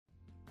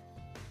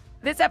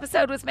This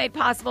episode was made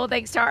possible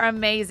thanks to our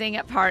amazing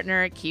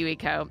partner,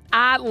 KiwiCo.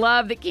 I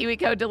love that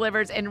KiwiCo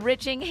delivers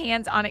enriching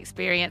hands-on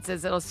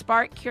experiences that'll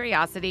spark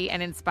curiosity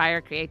and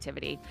inspire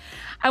creativity.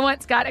 I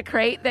once got a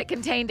crate that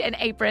contained an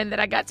apron that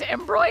I got to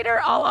embroider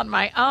all on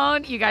my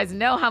own. You guys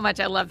know how much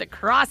I love the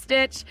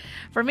cross-stitch.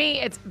 For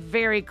me, it's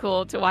very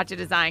cool to watch a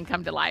design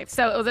come to life.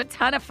 So it was a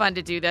ton of fun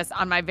to do this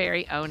on my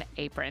very own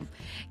apron.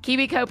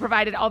 KiwiCo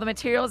provided all the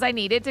materials I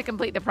needed to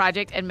complete the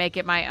project and make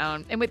it my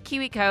own. And with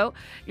KiwiCo,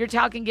 your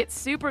child can get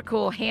super cool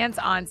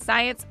hands-on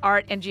science,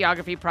 art, and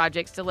geography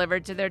projects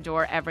delivered to their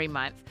door every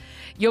month.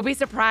 You'll be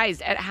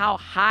surprised at how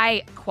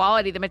high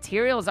quality the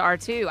materials are,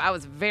 too. I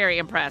was very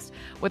impressed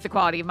with the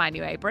quality of my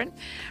new apron.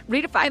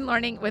 Redefine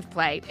learning with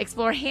play.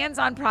 Explore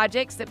hands-on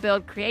projects that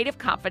build creative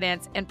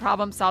confidence and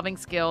problem-solving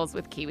skills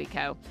with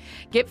KiwiCo.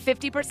 Get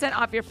 50%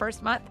 off your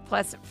first month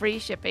plus free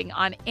shipping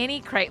on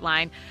any crate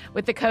line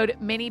with the code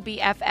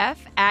MINIBFF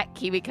at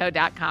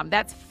KiwiCo.com.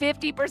 That's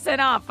 50%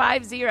 off,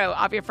 50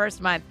 off your first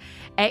month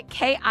at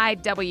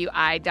KIWI.co.com,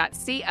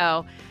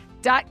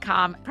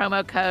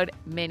 promo code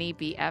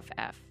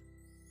MINIBFF.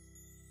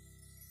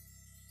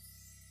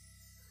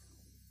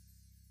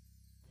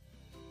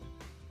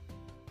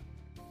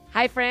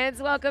 Hi,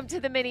 friends. Welcome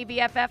to the Mini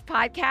BFF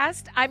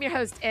podcast. I'm your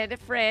host and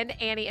friend,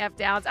 Annie F.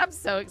 Downs. I'm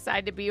so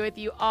excited to be with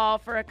you all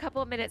for a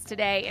couple of minutes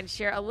today and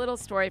share a little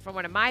story from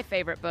one of my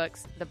favorite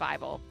books, the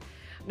Bible.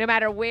 No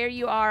matter where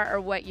you are or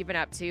what you've been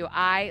up to,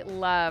 I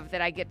love that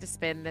I get to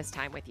spend this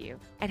time with you.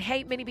 And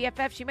hey, Mini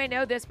BFFs, you may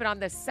know this, but on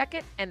the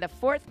second and the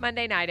fourth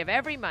Monday night of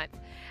every month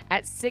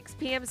at 6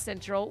 p.m.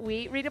 Central,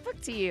 we read a book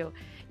to you.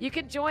 You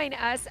can join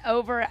us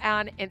over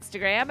on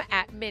Instagram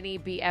at Mini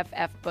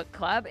BFF Book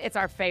Club. It's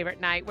our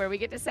favorite night where we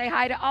get to say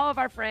hi to all of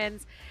our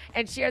friends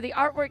and share the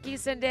artwork you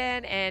send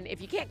in. And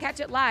if you can't catch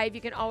it live,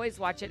 you can always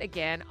watch it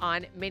again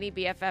on Mini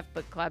BFF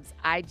Book Club's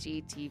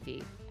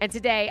IGTV. And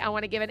today, I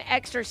want to give an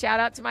extra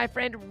shout out to my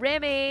friend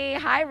Remy.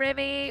 Hi,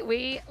 Remy.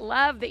 We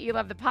love that you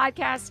love the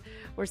podcast.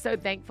 We're so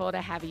thankful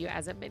to have you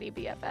as a Mini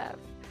BFF.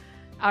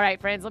 All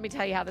right, friends, let me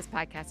tell you how this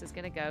podcast is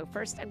going to go.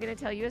 First, I'm going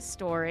to tell you a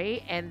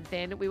story, and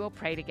then we will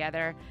pray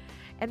together.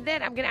 And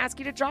then I'm going to ask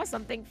you to draw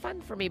something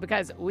fun for me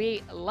because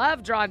we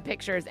love drawing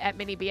pictures at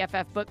Mini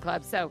BFF Book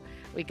Club. So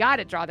we got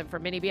to draw them for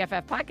Mini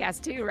BFF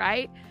Podcast too,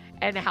 right?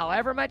 And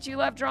however much you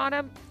love drawing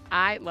them,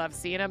 I love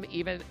seeing them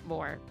even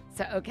more.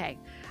 So, okay,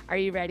 are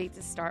you ready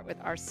to start with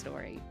our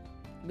story?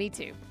 Me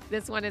too.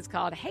 This one is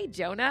called Hey,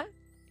 Jonah.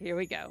 Here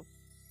we go.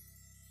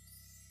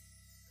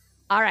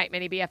 All right,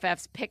 Mini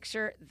BFFs,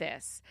 picture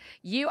this.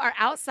 You are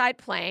outside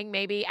playing,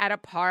 maybe at a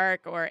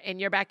park or in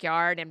your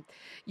backyard, and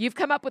you've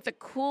come up with the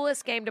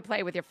coolest game to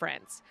play with your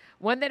friends,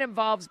 one that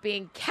involves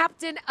being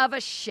captain of a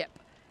ship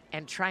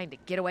and trying to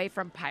get away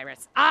from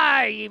pirates.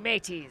 Aye, ye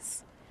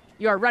mateys.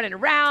 You are running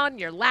around,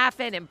 you're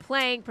laughing and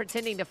playing,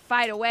 pretending to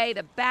fight away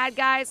the bad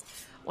guys,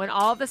 when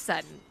all of a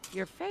sudden,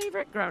 your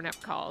favorite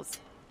grown-up calls.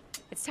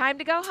 It's time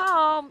to go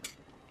home,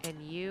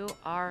 and you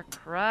are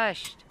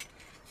crushed,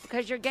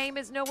 because your game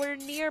is nowhere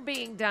near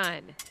being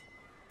done.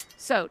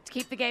 So, to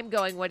keep the game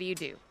going, what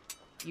do?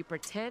 You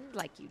pretend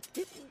like you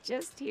didn't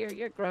just hear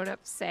your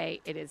grown-ups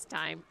say it is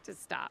time to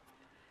stop.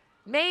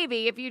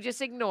 Maybe if you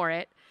just ignore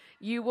it,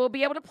 you will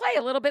be able to play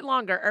a little bit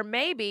longer. Or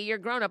maybe your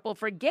grown-up will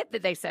forget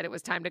that they said it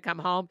was time to come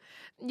home.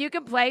 You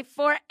can play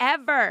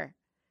forever.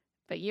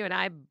 But you and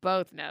I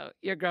both know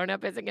your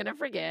grown-up isn't going to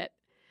forget.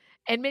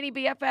 And Mini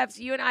BFFs,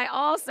 you and I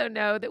also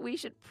know that we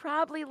should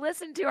probably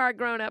listen to our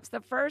grown-ups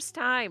the first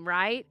time,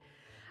 right?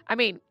 I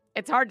mean,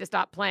 it's hard to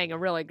stop playing a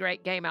really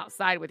great game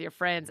outside with your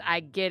friends. I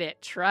get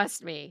it.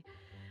 Trust me.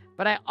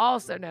 But I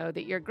also know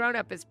that your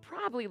grown-up is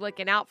probably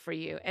looking out for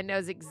you and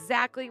knows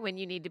exactly when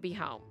you need to be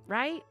home,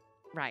 right?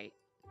 Right.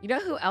 You know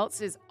who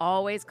else is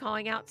always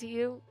calling out to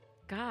you?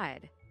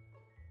 God.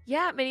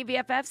 Yeah, Mini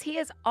BFFs, he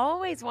is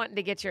always wanting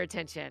to get your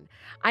attention.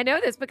 I know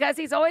this because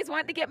he's always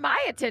wanting to get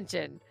my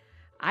attention.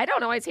 I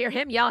don't always hear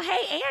him yell,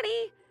 "Hey,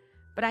 Annie!"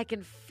 But I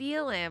can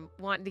feel him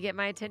wanting to get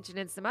my attention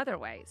in some other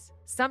ways.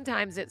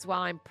 Sometimes it's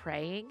while I'm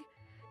praying,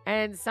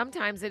 and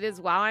sometimes it is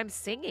while I'm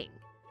singing.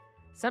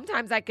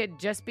 Sometimes I could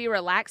just be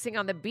relaxing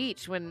on the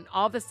beach when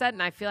all of a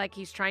sudden I feel like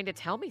he's trying to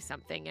tell me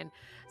something, and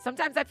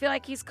sometimes I feel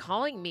like he's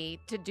calling me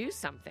to do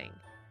something.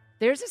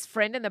 There's this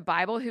friend in the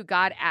Bible who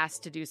God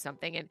asked to do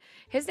something, and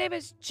his name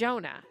is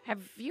Jonah.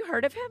 Have you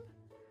heard of him?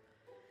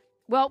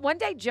 Well, one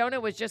day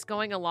Jonah was just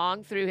going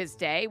along through his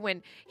day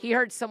when he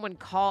heard someone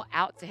call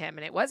out to him,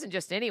 and it wasn't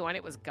just anyone,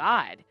 it was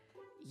God.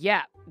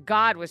 Yeah,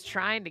 God was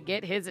trying to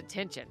get his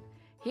attention.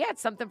 He had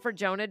something for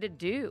Jonah to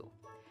do.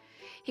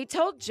 He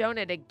told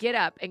Jonah to get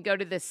up and go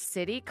to this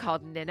city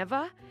called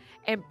Nineveh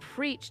and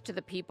preach to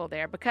the people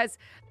there because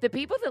the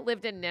people that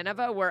lived in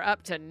Nineveh were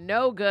up to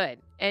no good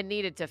and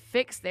needed to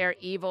fix their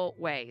evil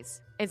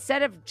ways.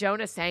 Instead of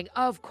Jonah saying,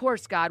 "Of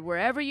course, God,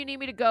 wherever you need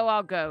me to go,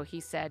 I'll go,"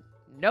 he said,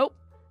 "Nope.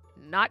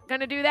 Not going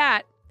to do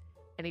that."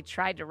 And he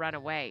tried to run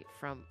away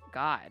from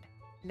God.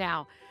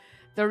 Now,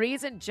 the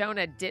reason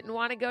Jonah didn't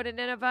want to go to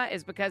Nineveh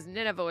is because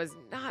Nineveh was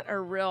not a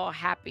real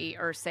happy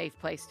or safe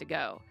place to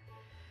go.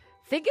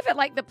 Think of it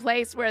like the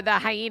place where the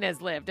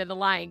hyenas lived in The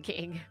Lion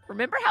King.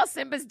 Remember how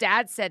Simba's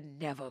dad said,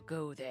 never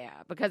go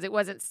there, because it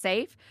wasn't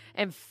safe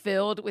and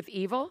filled with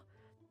evil?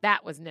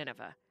 That was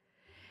Nineveh.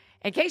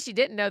 In case you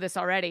didn't know this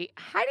already,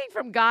 hiding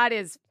from God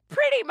is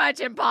pretty much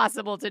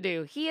impossible to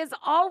do. He is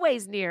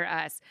always near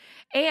us,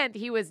 and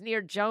he was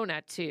near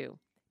Jonah too.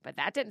 But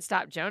that didn't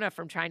stop Jonah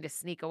from trying to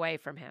sneak away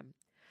from him.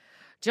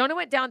 Jonah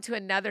went down to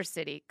another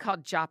city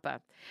called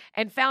Joppa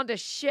and found a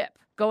ship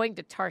going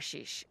to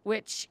Tarshish,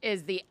 which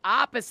is the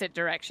opposite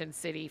direction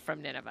city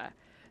from Nineveh.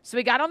 So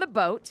he got on the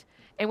boat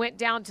and went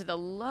down to the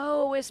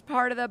lowest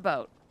part of the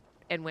boat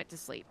and went to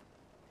sleep.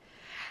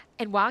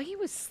 And while he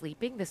was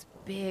sleeping, this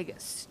big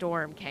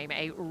storm came,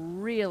 a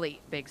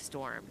really big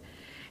storm.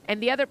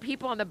 And the other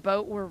people on the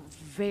boat were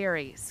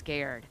very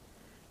scared.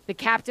 The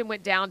captain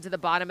went down to the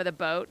bottom of the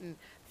boat and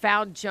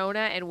found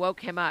Jonah and woke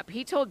him up.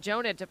 He told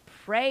Jonah to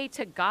pray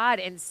to God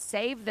and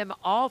save them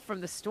all from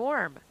the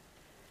storm.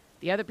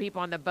 The other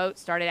people on the boat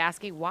started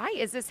asking, why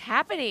is this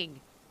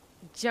happening?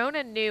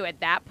 Jonah knew at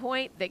that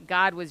point that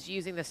God was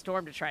using the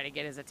storm to try to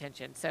get his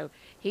attention. So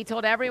he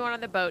told everyone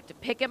on the boat to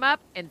pick him up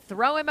and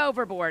throw him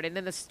overboard, and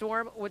then the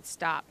storm would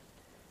stop.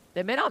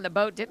 The men on the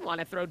boat didn't want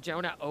to throw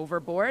Jonah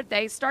overboard.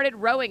 They started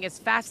rowing as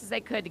fast as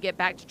they could to get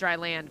back to dry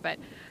land. But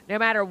no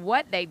matter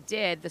what they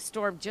did, the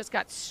storm just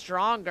got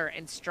stronger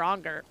and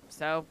stronger.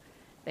 So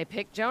they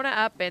picked Jonah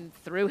up and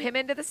threw him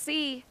into the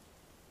sea,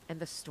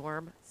 and the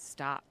storm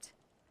stopped.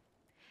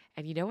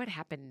 And you know what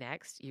happened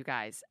next, you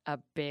guys? A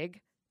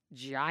big,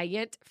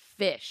 giant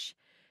fish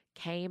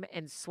came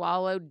and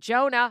swallowed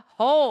Jonah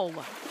whole.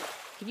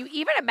 Can you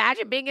even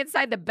imagine being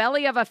inside the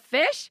belly of a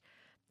fish?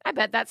 I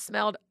bet that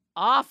smelled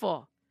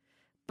awful.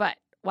 But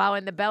while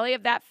in the belly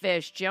of that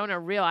fish, Jonah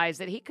realized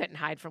that he couldn't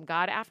hide from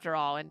God after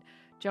all, and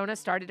Jonah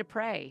started to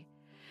pray.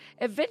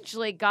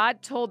 Eventually,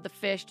 God told the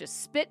fish to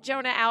spit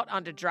Jonah out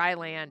onto dry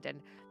land,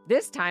 and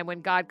this time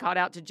when God called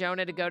out to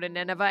Jonah to go to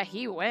Nineveh,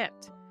 he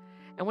went.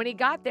 And when he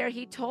got there,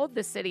 he told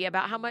the city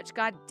about how much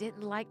God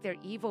didn't like their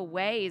evil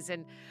ways,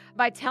 and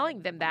by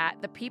telling them that,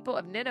 the people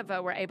of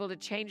Nineveh were able to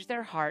change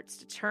their hearts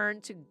to turn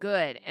to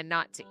good and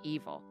not to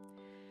evil.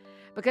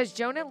 Because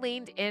Jonah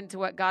leaned into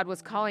what God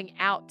was calling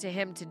out to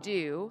him to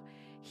do,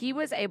 he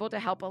was able to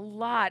help a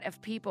lot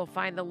of people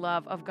find the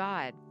love of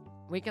God.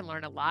 We can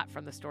learn a lot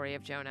from the story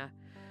of Jonah.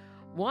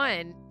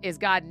 One is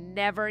God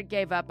never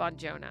gave up on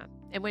Jonah.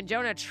 And when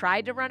Jonah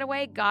tried to run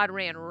away, God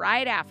ran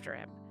right after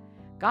him.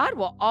 God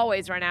will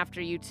always run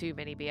after you too,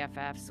 many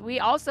BFFs. We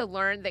also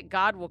learned that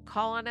God will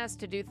call on us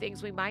to do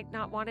things we might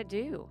not want to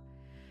do.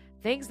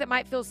 Things that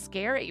might feel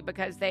scary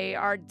because they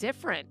are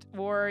different,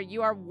 or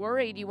you are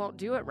worried you won't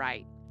do it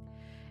right.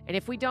 And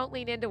if we don't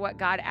lean into what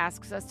God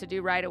asks us to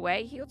do right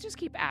away, he'll just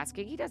keep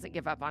asking. He doesn't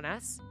give up on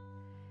us.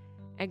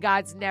 And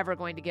God's never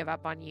going to give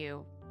up on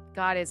you.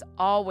 God is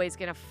always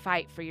going to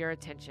fight for your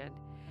attention.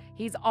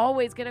 He's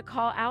always going to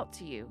call out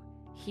to you.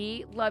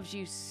 He loves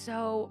you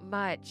so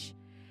much.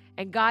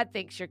 And God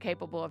thinks you're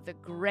capable of the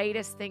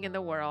greatest thing in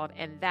the world,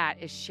 and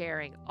that is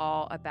sharing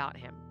all about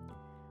him.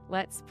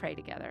 Let's pray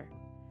together.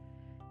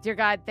 Dear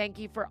God, thank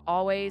you for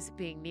always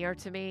being near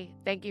to me.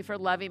 Thank you for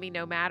loving me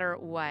no matter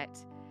what.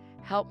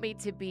 Help me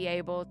to be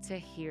able to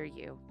hear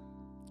you.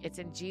 It's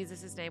in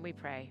Jesus' name we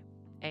pray.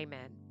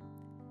 Amen.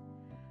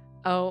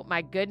 Oh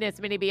my goodness,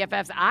 many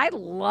BFFs. I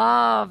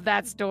love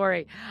that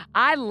story.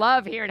 I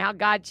love hearing how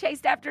God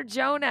chased after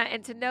Jonah,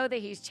 and to know that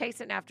he's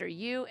chasing after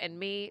you and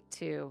me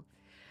too.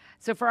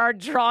 So for our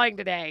drawing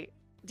today,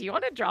 do you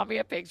want to draw me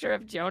a picture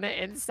of Jonah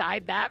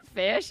inside that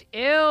fish?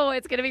 Ew,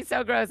 it's going to be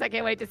so gross. I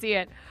can't wait to see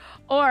it.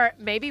 Or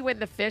maybe when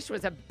the fish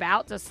was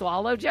about to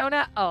swallow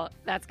Jonah. Oh,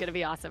 that's going to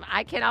be awesome.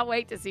 I cannot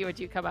wait to see what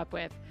you come up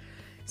with.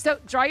 So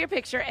draw your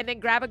picture and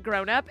then grab a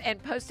grown-up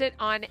and post it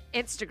on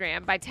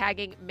Instagram by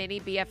tagging Mini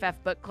BFF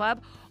Book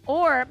Club,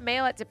 or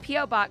mail it to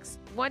P.O. Box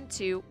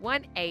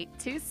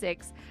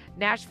 121826,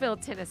 Nashville,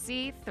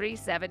 Tennessee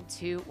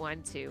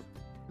 37212.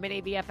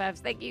 Mini BFFs,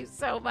 thank you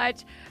so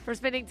much for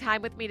spending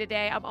time with me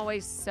today. I'm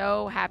always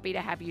so happy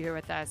to have you here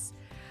with us.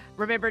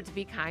 Remember to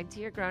be kind to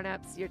your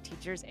grown-ups, your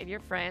teachers, and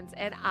your friends,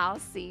 and I'll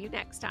see you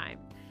next time.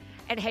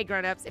 And hey,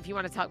 grown-ups, if you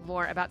want to talk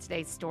more about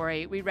today's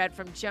story, we read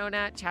from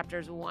Jonah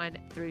chapters 1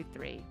 through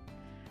 3.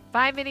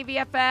 Bye, Mini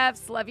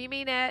BFFs. Love you,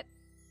 mean it.